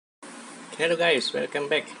Hello guys, welcome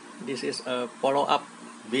back. This is a follow-up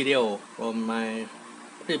video from my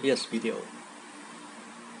previous video.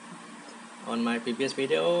 On my previous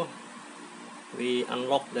video, we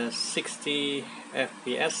unlocked the 60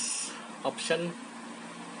 FPS option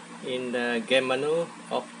in the game menu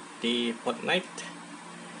of the Fortnite,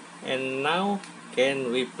 and now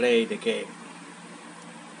can we play the game?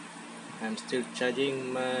 I'm still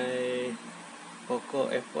charging my Poco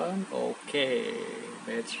F1. Okay,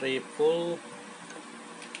 battery full.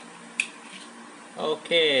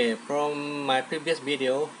 Okay, from my previous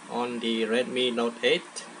video on the Redmi Note 8,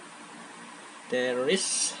 there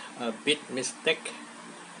is a bit mistake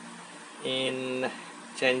in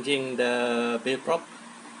changing the build prop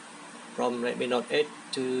from Redmi Note 8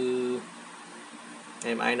 to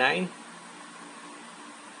Mi9.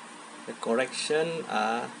 The correction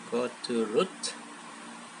are go to root,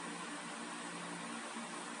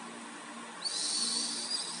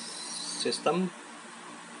 system,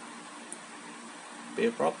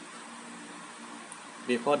 build prop.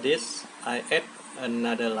 Before this, I add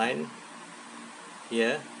another line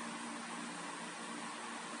here,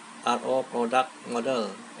 RO product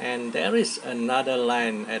model, and there is another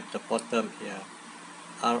line at the bottom here,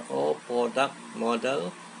 RO product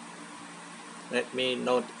model Redmi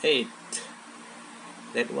Note 8.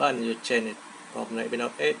 That one you change it from Redmi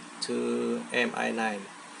Note 8 to Mi9.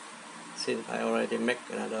 Since I already make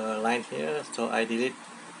another line here, so I delete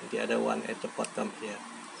the other one at the bottom here,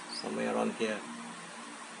 somewhere around here.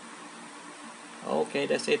 Okay,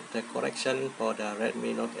 that's it, the correction for the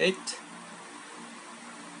Redmi Note 8.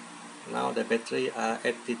 Now the battery are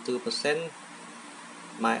 82%.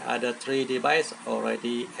 My other three devices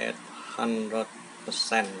already at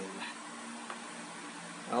 100%.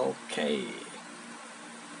 Okay,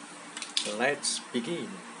 let's begin.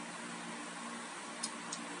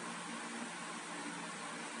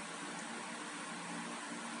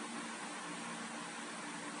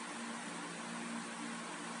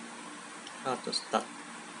 How to start?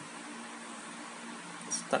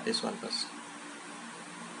 Start this one first.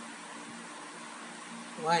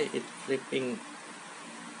 Why it flipping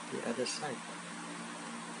the other side?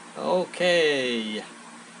 Okay,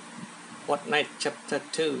 Fortnite Chapter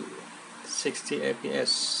 2, 60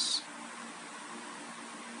 FPS,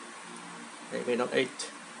 Redmi Note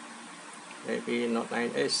 8, Redmi Note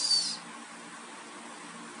 9s,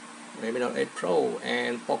 Redmi Note 8 Pro,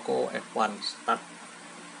 and Poco F1. Start.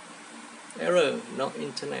 Error, no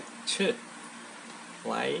internet. Shit.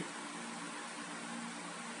 Why?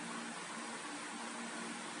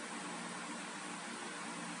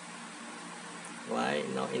 Why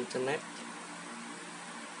no internet?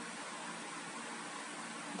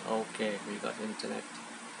 Okay, we got internet.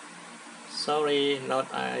 Sorry, not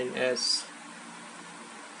INS.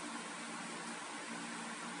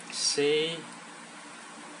 See,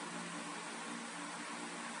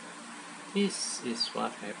 this is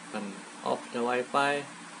what happened. Off the Wi-Fi,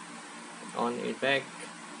 on it back.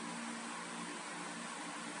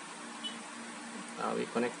 Are we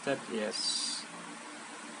connected? Yes.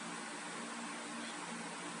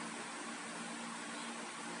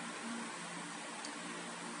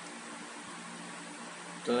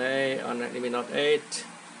 Play on Redmi Note 8.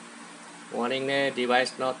 Warning there,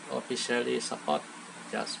 device not officially support.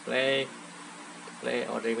 Just play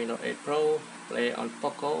on Redmi Note 8 Pro, play on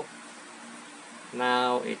Poco.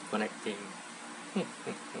 Now it's connecting.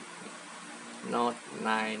 Note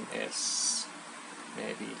 9s.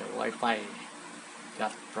 Maybe the Wi-Fi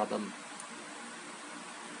got problem.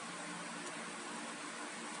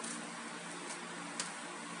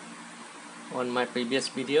 On my previous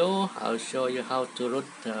video, I'll show you how to root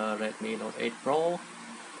the Redmi Note 8 Pro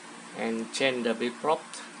and change the build prop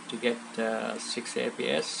to get 60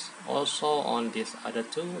 FPS. Also on these other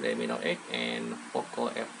two, Redmi Note 8 and Poco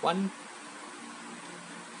F1.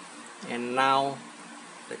 And now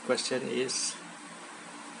the question is,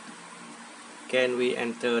 can we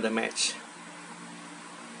enter the match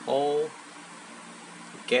or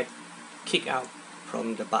get kicked out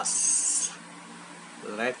from the bus?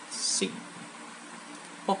 Let's see.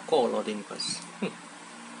 Poco loading first.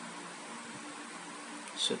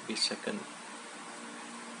 Should be second.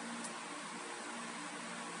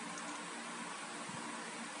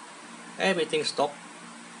 Everything stopped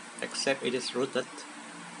except it is rooted.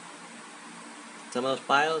 Thermal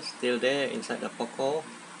file still there inside the Poco.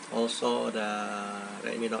 Also the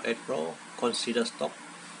Redmi Note 8 Pro consider stop,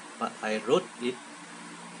 but I root it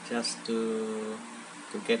just to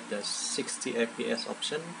get the 60 FPS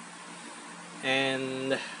option.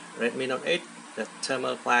 And Redmi Note 8, the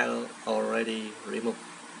thermal file already removed.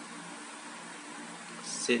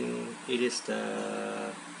 Since it is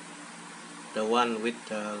the the one with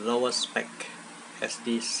the lowest spec,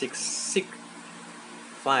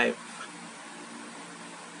 SD665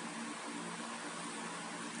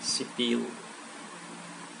 CPU,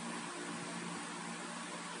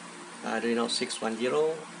 Adreno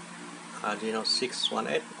 610, Adreno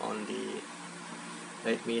 618 on the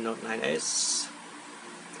Redmi Note 9S,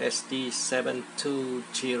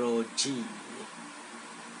 SD720G,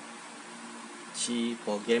 G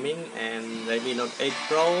for gaming, and Redmi Note 8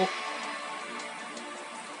 Pro,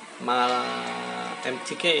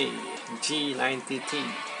 MTK G90T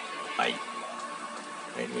by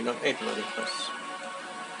Redmi Note 8 loading first.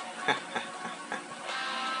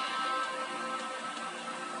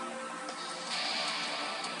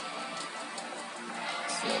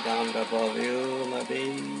 Slow down the volume a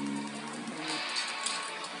bit.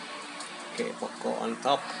 Okay, poco on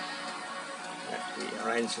top. Let's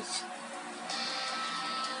rearrange it.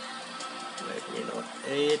 Redmi Note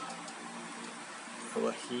 8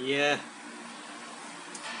 over here.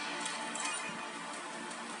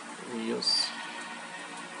 We use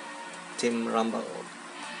Team Rumble.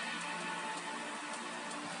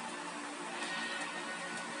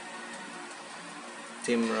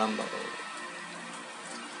 Team Rumble.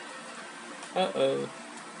 The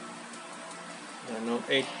Note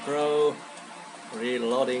 8 Pro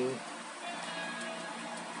reloading.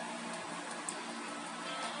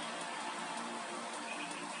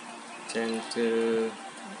 Change to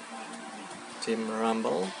Team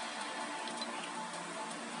Rumble.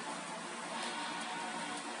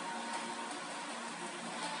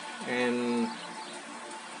 And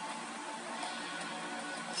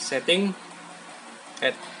setting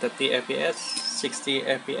at 30 fps, 60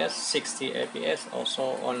 fps, 60 fps.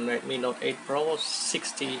 Also on Redmi Note 8 Pro,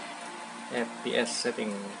 60 fps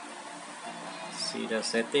setting. See the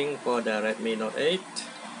setting for the Redmi Note 8.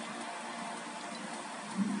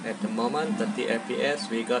 At the moment, 30 fps,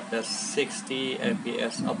 we got the 60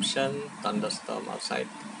 fps option, thunderstorm outside.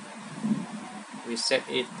 We set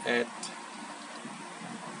it at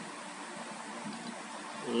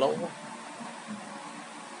low,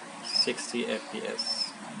 60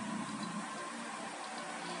 fps.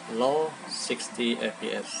 Low, 60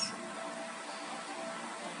 fps.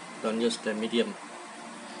 Don't use the medium.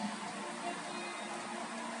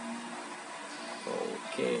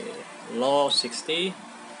 Okay, low 60.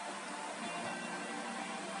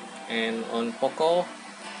 And on poco,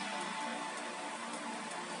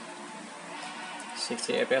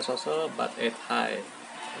 60 fps also, but at high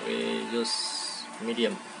we use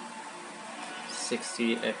medium,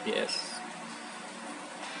 60 fps.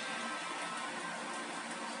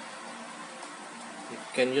 You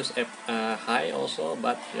can use high also,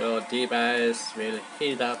 but your device will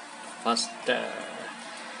heat up faster.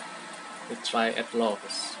 We try at low.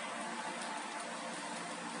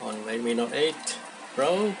 On Redmi Note 8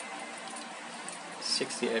 Pro,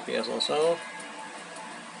 60 fps also.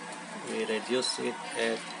 We reduce it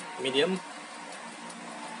at medium,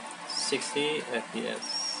 60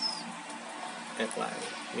 fps. At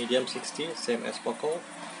live, medium 60, same as poco.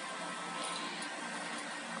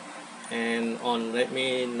 And on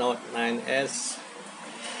Redmi Note 9S,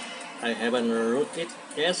 I haven't rooted it.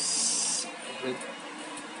 Yes,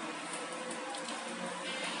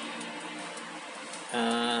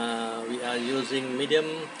 we are using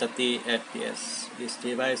medium 30 fps. This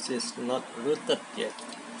device is not rooted yet.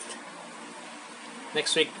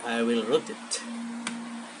 Next week I will root it.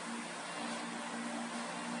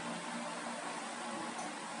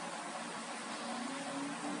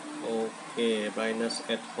 Okay, brightness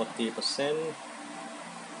at 40%.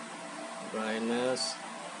 Brightness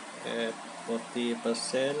at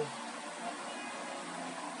 40%.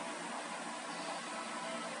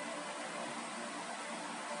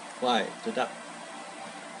 Why? To that.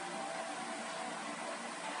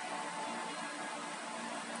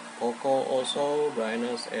 Poco also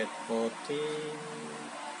brightness at 40.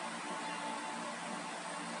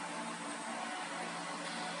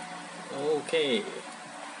 Okay.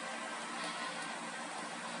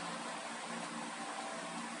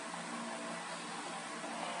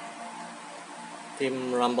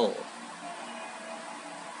 Team Rumble.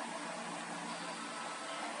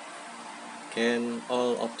 Can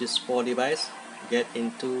all of these 4 devices get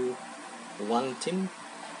into one team?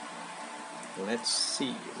 Let's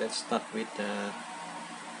see. Let's start with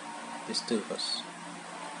these 2 first.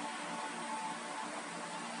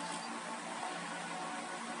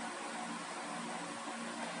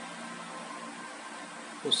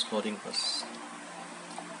 Who's coding first?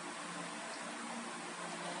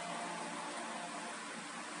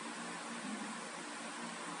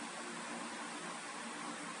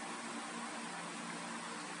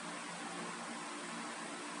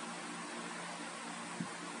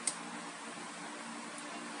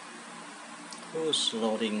 Who's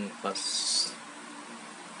loading first?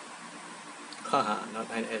 Haha, not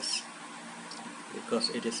 9S, because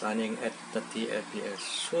it is running at 30 FPS.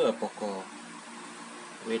 Sure, Poco,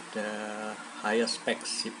 with the higher spec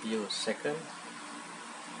CPU second,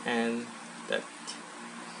 and that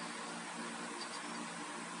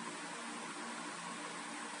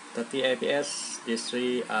 30 FPS, these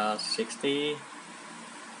three are 60.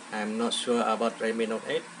 I'm not sure about Redmi Note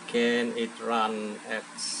 8. Can it run at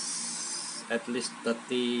least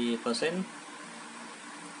 30%?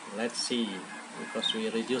 Let's see, because we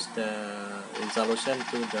reduced the resolution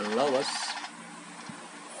to the lowest.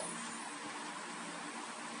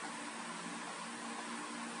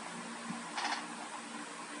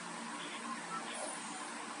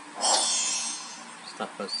 Start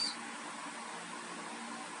first.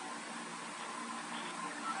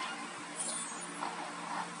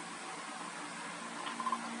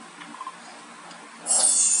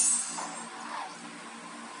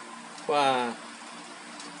 Wow.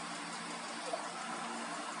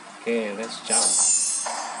 Okay, let's jump.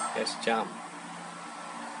 Let's jump.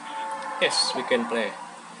 Yes, we can play.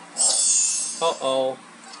 Uh-oh.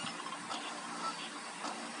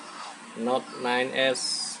 Not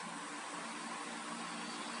 9S.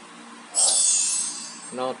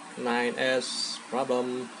 Not 9S.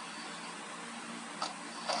 Problem.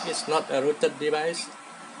 It's not a rooted device.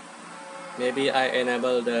 Maybe I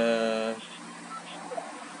enable the,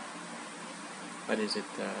 what is it,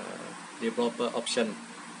 developer option.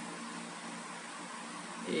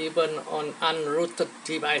 Even on unrooted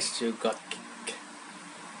device you got kick.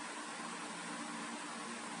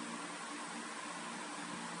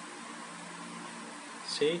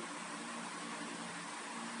 See?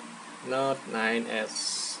 Not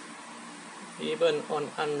 9S. Even on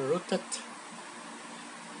unrooted.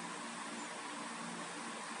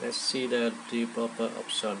 Let's see the developer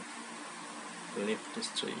option. Leave this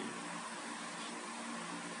tree.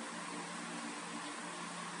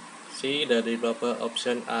 See, the developer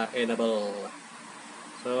option are enabled.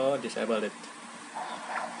 So disable it.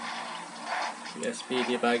 USB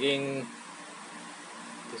debugging,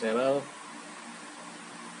 disable.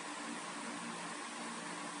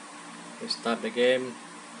 Restart the game.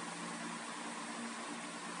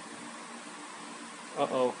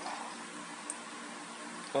 Uh-oh.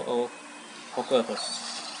 Uh-oh. Poker first.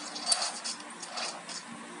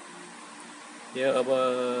 Here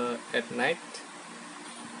over at night.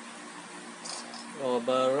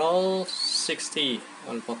 Overall 60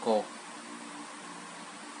 on Poco.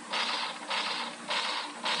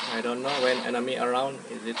 I don't know when enemy around,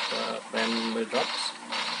 is it frame will drops?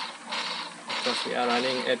 Because we are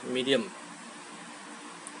running at medium.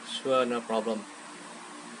 Sure, no problem.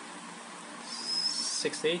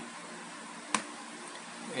 60.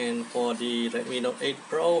 And for the Redmi Note 8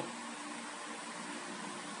 Pro,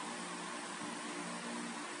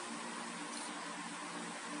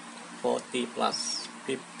 +40,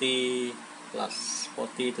 50 plus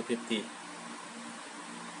 40 to 50.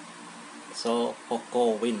 So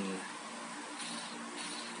Poco win.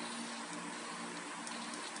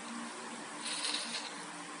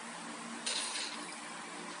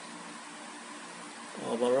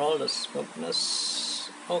 Overall the smoothness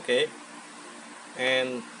okay.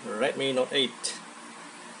 And Redmi Note 8,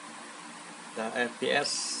 the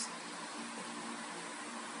FPS,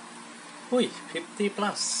 50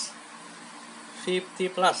 plus, 50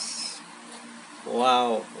 plus.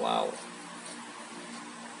 Wow, wow.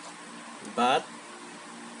 But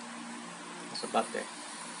what's a but there?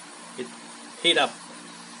 It heat up.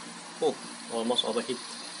 Oh, almost overheat.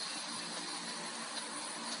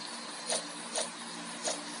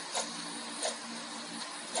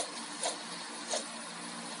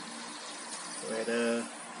 Whether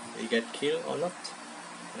we get killed or not,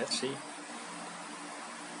 let's see.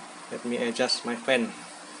 Let me adjust my fan.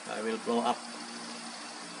 I will blow up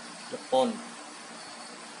the phone.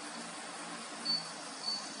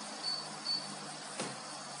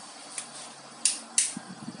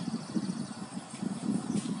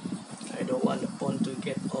 I don't want the phone to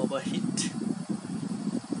get overheat.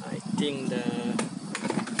 I think the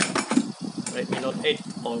Redmi Note 8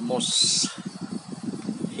 almost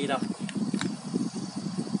heat up.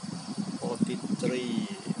 43,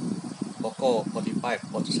 Poco 45,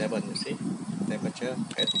 47, you see temperature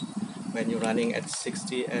when you're running at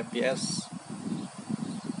 60 FPS.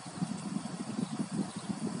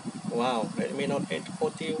 Wow, Redmi Note 8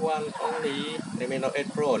 41 only. Redmi Note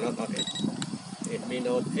 8 Pro, not 8. Redmi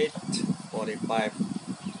Note 8 45,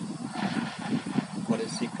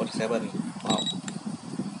 46, 47. Wow,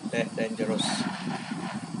 that dangerous.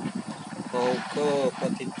 Poco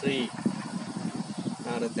 43.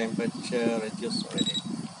 Now the temperature reduced already.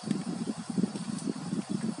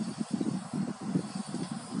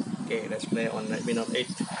 Okay, let's play on Redmi Note 8.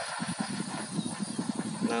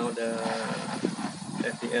 Now the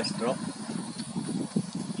FPS drop.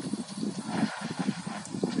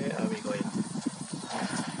 Where are we going?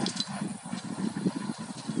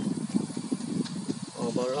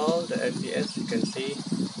 Overall, the FPS you can see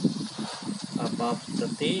above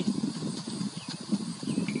 30.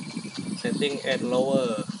 Setting at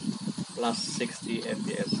lower, plus 60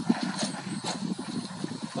 FPS.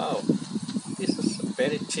 Wow, this is a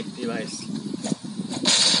very cheap device.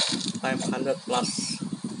 500 plus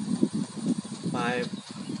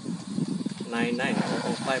 599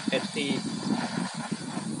 or 580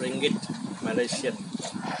 ringgit Malaysian.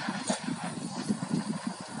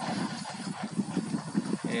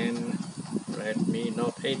 And Redmi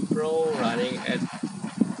Note 8 Pro running at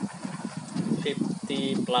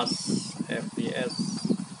 50 plus FPS.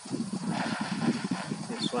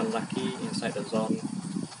 This one lucky inside the zone.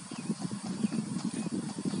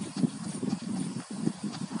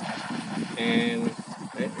 And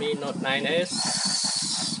Redmi Note 9S,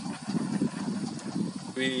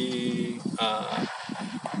 we are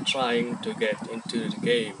trying to get into the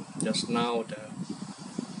game. Just now the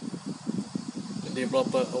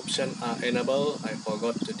developer option are enabled. I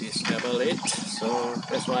forgot to disable it, so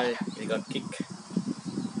that's why we got kicked.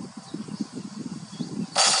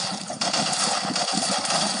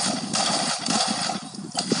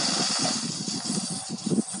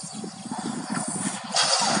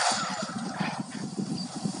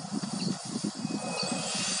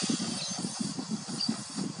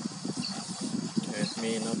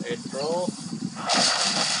 Redmi Note 8 Pro.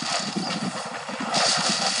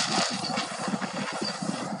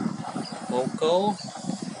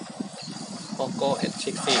 Poco at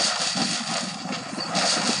 60.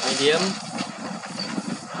 Medium.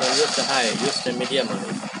 Don't use the high, use the medium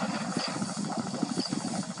only.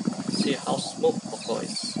 See how smooth Poco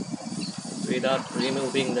is without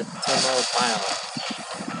removing the thermal file.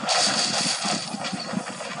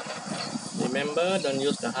 Remember, don't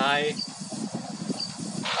use the high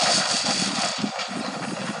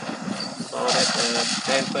so that the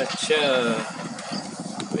temperature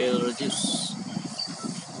will reduce.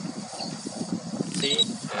 See,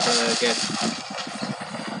 never get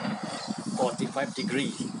 45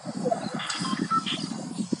 degrees.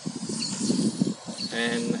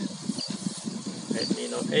 And Redmi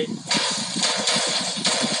Note 8.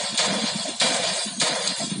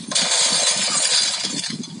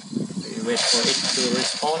 We wait for it to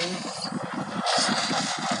respond.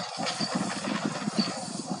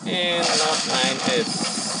 And Note 9S,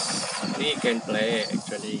 we can play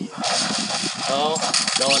actually. So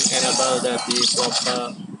don't enable the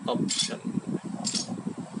developer option.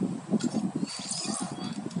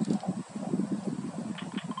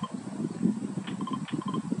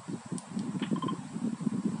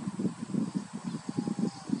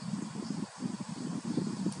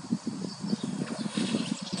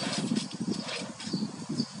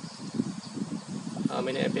 How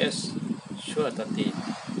many FPS? Sure, 30.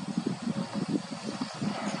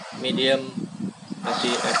 Medium, 30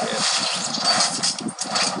 FPS.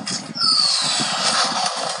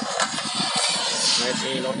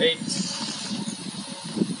 Redmi Note 8.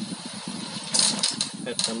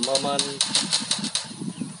 At the moment,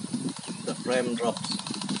 the frame drops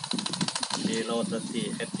below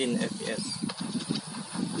 30, 18 FPS.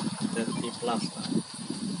 30 plus now.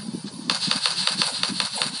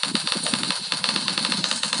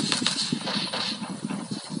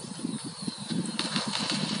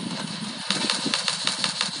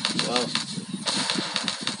 Wow,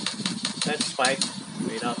 let's fight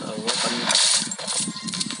without a weapon.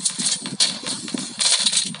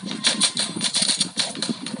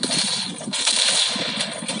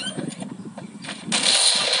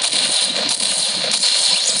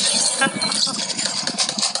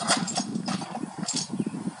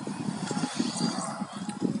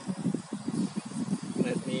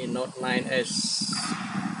 Redmi Note 9S,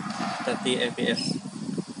 30 FPS.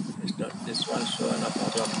 This one sure no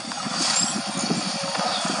problem.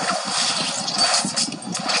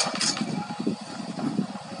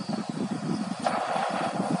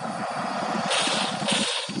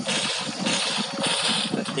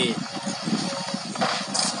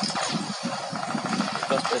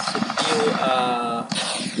 Because the CPU are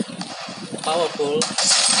powerful,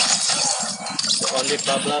 the only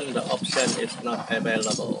problem, the option is not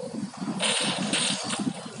available.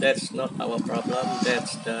 That's not our problem,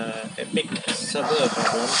 that's the Epic server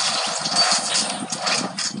problem.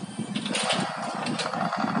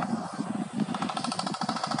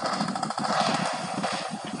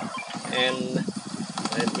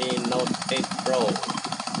 Pro,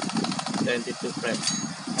 22 frames.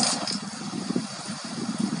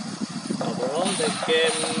 Overall, the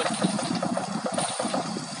game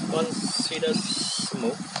considers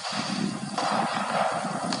smooth.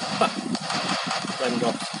 Frame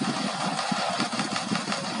drops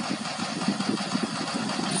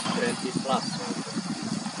 20 plus.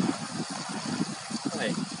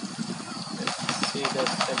 Right. Let's see the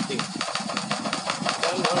setting.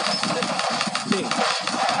 Setting.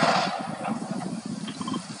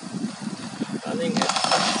 Running at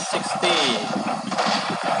 60.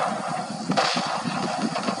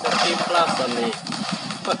 30 plus only.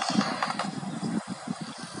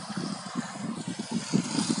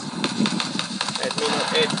 Redmi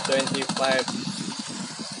Note 8, 25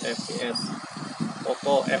 FPS.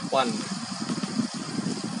 Poco F1,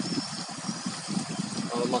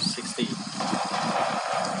 almost 60.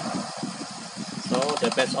 So the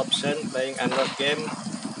best option playing Android game,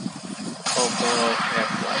 Poco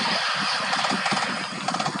F1.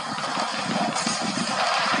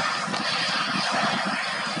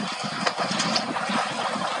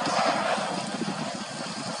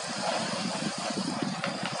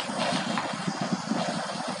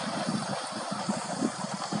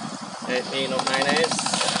 Redmi Note 9S,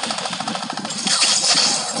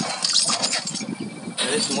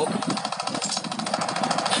 very smooth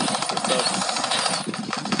because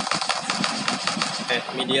at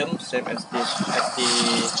medium, same as this as the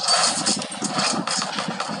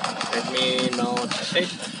Redmi Note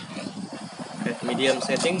 8 at medium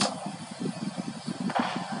setting.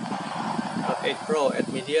 Note 8 Pro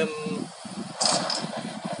at medium,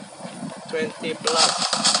 20 plus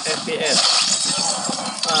FPS.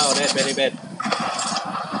 Wow, that's very bad.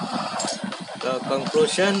 The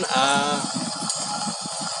conclusion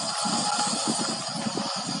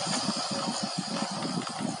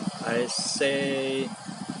I say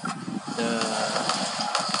the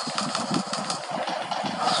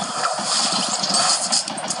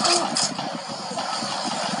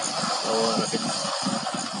lower a bit.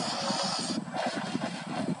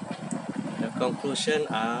 The conclusion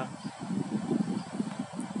are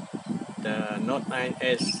the Note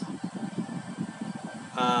 9S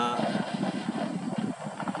are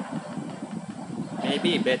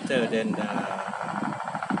maybe better than the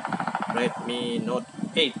Redmi Note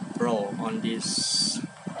 8 Pro on this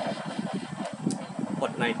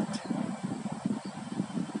Fortnite.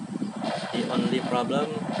 The only problem,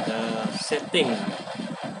 the setting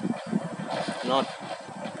not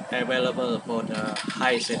available for the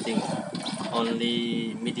high setting,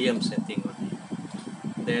 only medium setting only.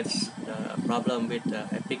 That's the problem with the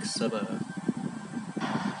Epic server.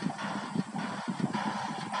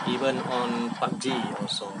 Even on PUBG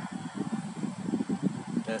also,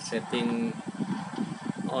 the setting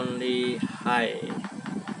only high,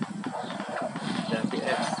 the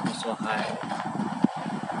FPS also high.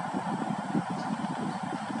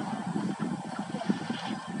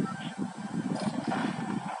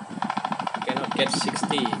 Cannot get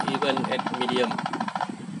 60 even at medium.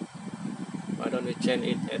 Why don't we change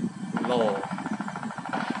it at low?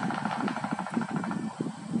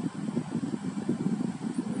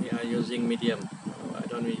 We are using medium. Why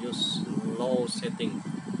don't we use low setting?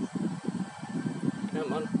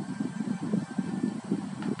 Come on.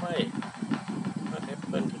 Why? What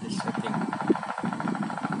happened to this setting?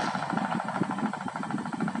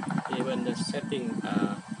 Even the setting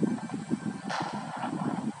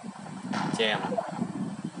jam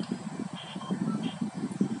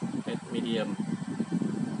at medium.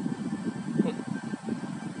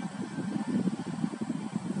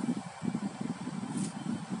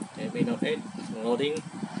 Redmi Note 8 loading.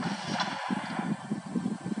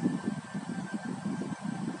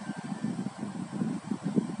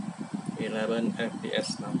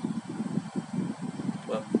 FPS now.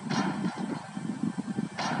 12.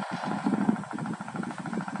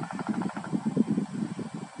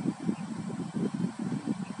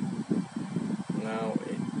 Now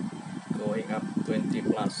it's going up 20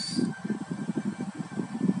 plus.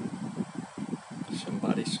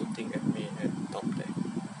 Somebody shooting at me at top there.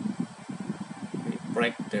 We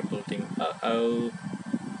break the building. Uh-oh.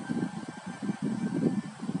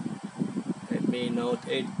 Redmi Note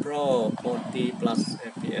 8 Pro, 40 plus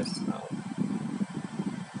FPS now.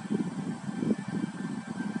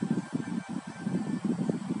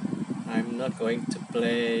 I'm not going to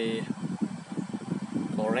play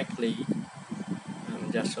correctly.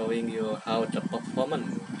 I'm just showing you how the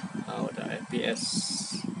performance, how the FPS.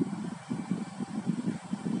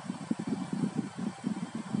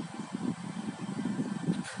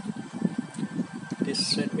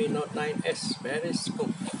 This Redmi Note 9S very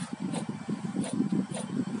smooth.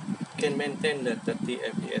 can maintain the 30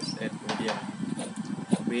 fps at medium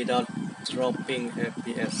without dropping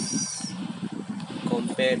fps.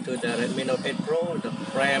 Compared to the Redmi Note 8 Pro, the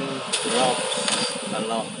frame drops a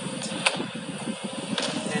lot.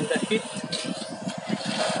 And the hit,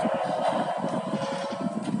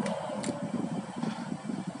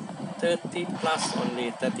 30 plus only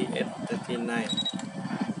 38, 39.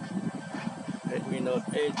 Redmi Note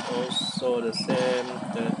 8 also the same,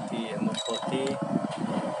 30, 40,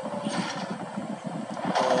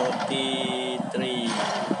 43,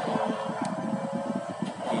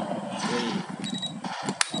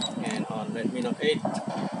 43. And on Redmi Note 8,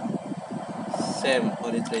 same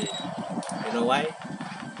 43. You know why?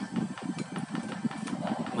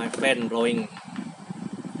 My friend blowing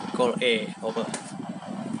call A over.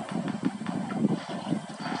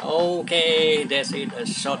 Okay, that's it, a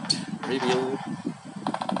short review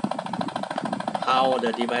how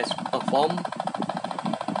the device perform,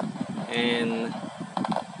 and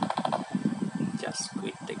just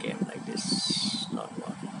quit the game like this, don't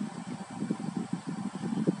worry.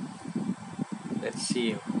 Let's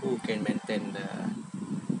see who can maintain the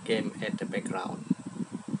game at the background.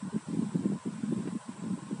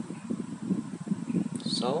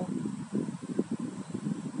 So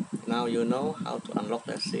now you know how to unlock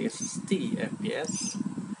the 60 fps,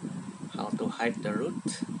 how to hide the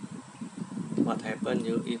root, what happens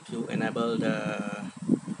if you enable the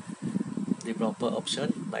developer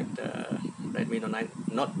option like the Redmi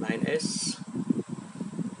Note 9s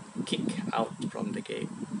kick out from the game.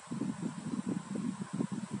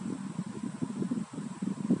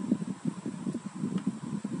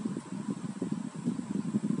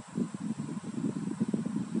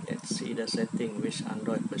 Let's see the setting which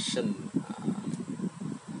Android version.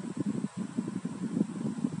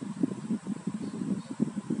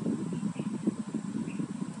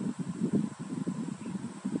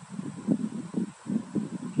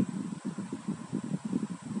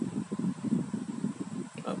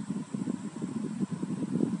 Oh.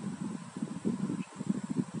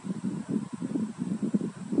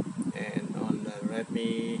 And on the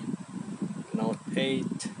Redmi Note 8,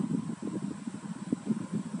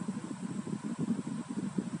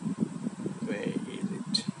 where is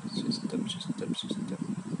it? System.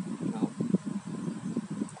 Now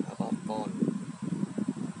about phone.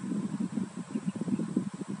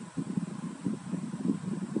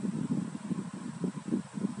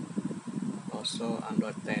 Also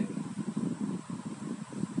Android 10.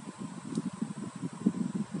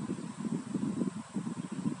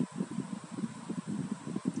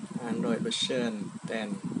 Android version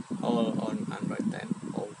 10, all on Android 10.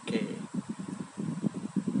 Okay.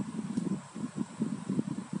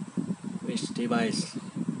 Which device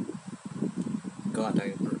got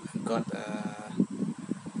a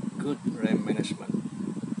good RAM management?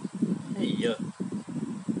 Hey, yeah.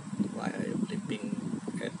 Why are you flipping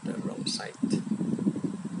at the wrong side?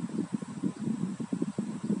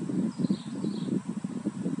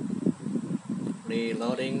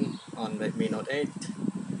 Reloading on Redmi Note 8.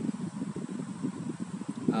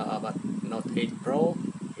 But Note 8 Pro,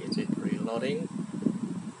 is it reloading?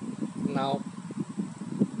 Now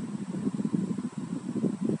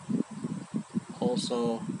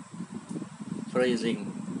also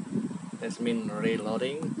freezing. That means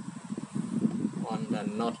reloading on the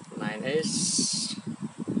Note 9s.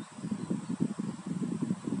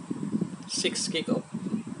 6 gig of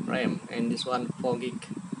RAM, and this one 4 gig.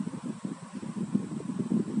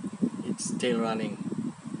 It's still running.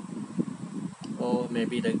 Or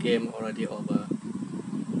maybe the game already over.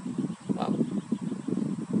 Wow.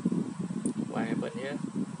 What happened here?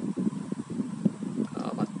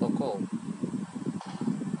 But poco.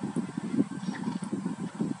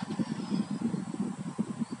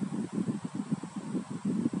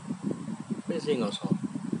 Freezing also.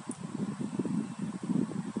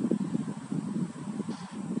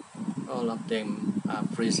 All of them are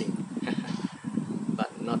freezing,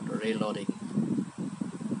 but not reloading,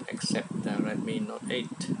 except the Redmi Note 8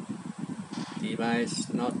 device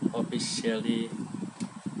not officially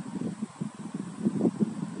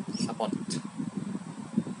support.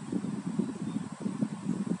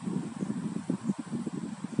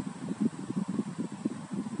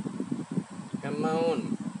 Come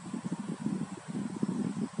on.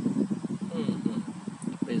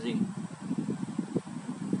 Freezing.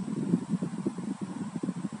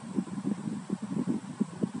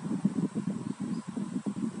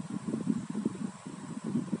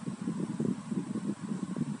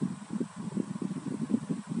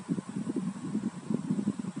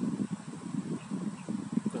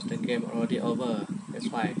 Because the game already over. That's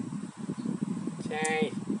why.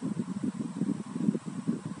 Yay.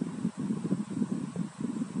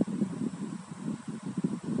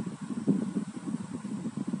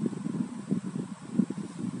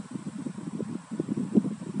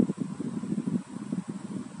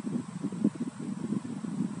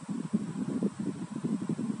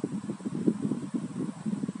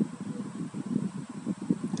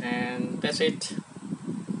 And that's it.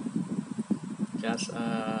 Just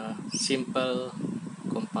a simple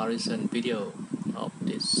comparison video of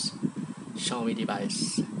this Xiaomi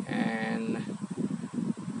device. And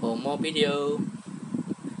for more video,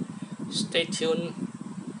 stay tuned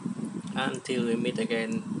until we meet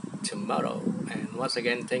again tomorrow. And once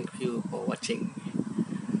again, thank you for watching.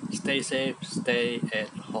 Stay safe, stay at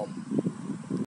home.